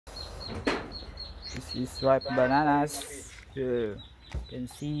This is ripe bananas. Here you can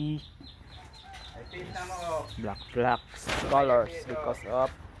see black colors because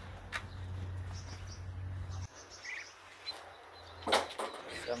of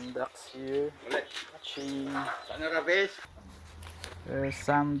some ducks here watching. There's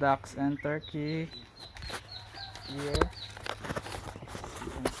some ducks and turkey here.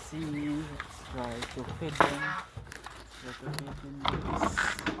 You can see, let's try to feed them. Try to feed them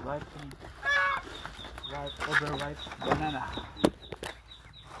this overripe banana.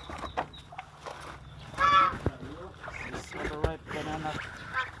 This overripe banana.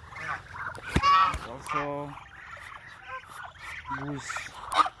 Also goose,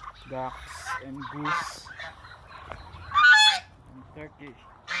 ducks and goose and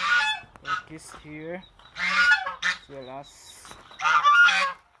turkeys here, as well as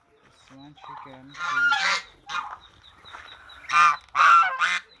this one chicken too.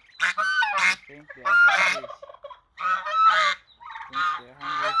 I think they are hungry.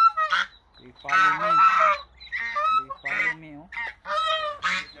 They follow me. Oh.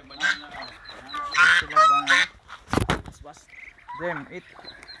 Banana. Let's them eat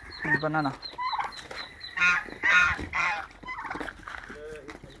the banana.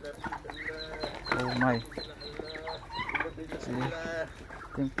 Oh my. See, I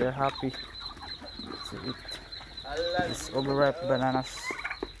think they're happy to eat these overripe bananas.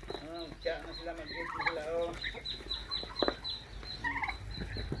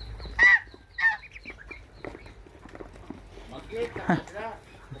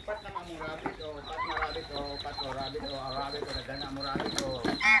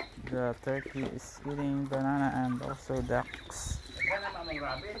 The turkey is eating banana and also ducks.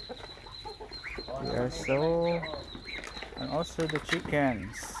 They are so, and also the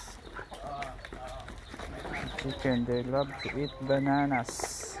chickens. Chicken, they love to eat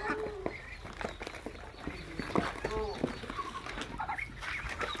bananas.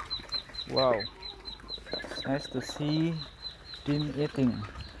 Wow, it's nice to see them eating.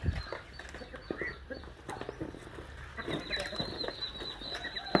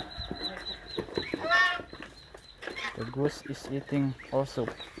 The goose is eating also.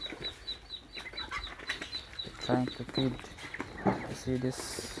 Trying to feed. You see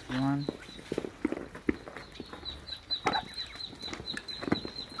this one?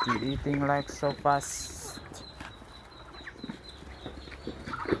 He's eating like so fast.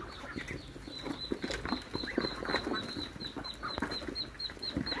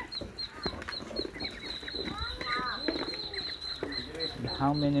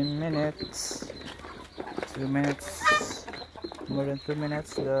 How many minutes? 2 minutes. More than 2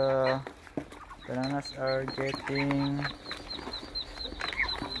 minutes. The bananas are getting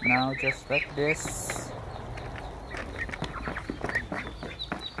now just like this.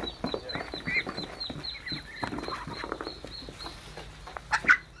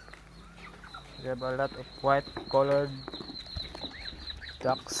 We have a lot of white colored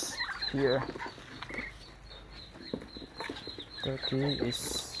ducks here. Turkey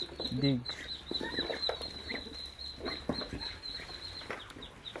is big.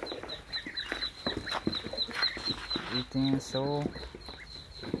 Eating so.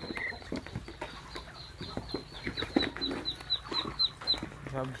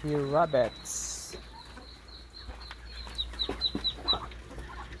 We have here rabbits.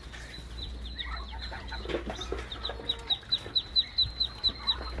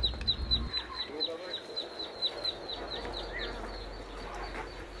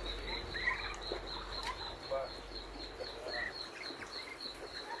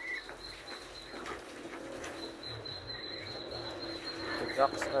 The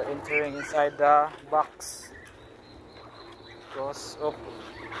ducks are entering inside the box because of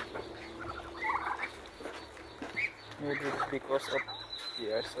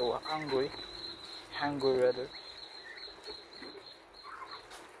they are so hungry rather.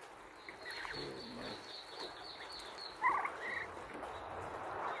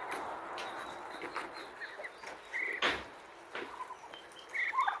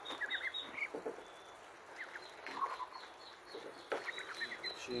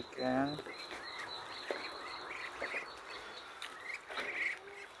 Chicken.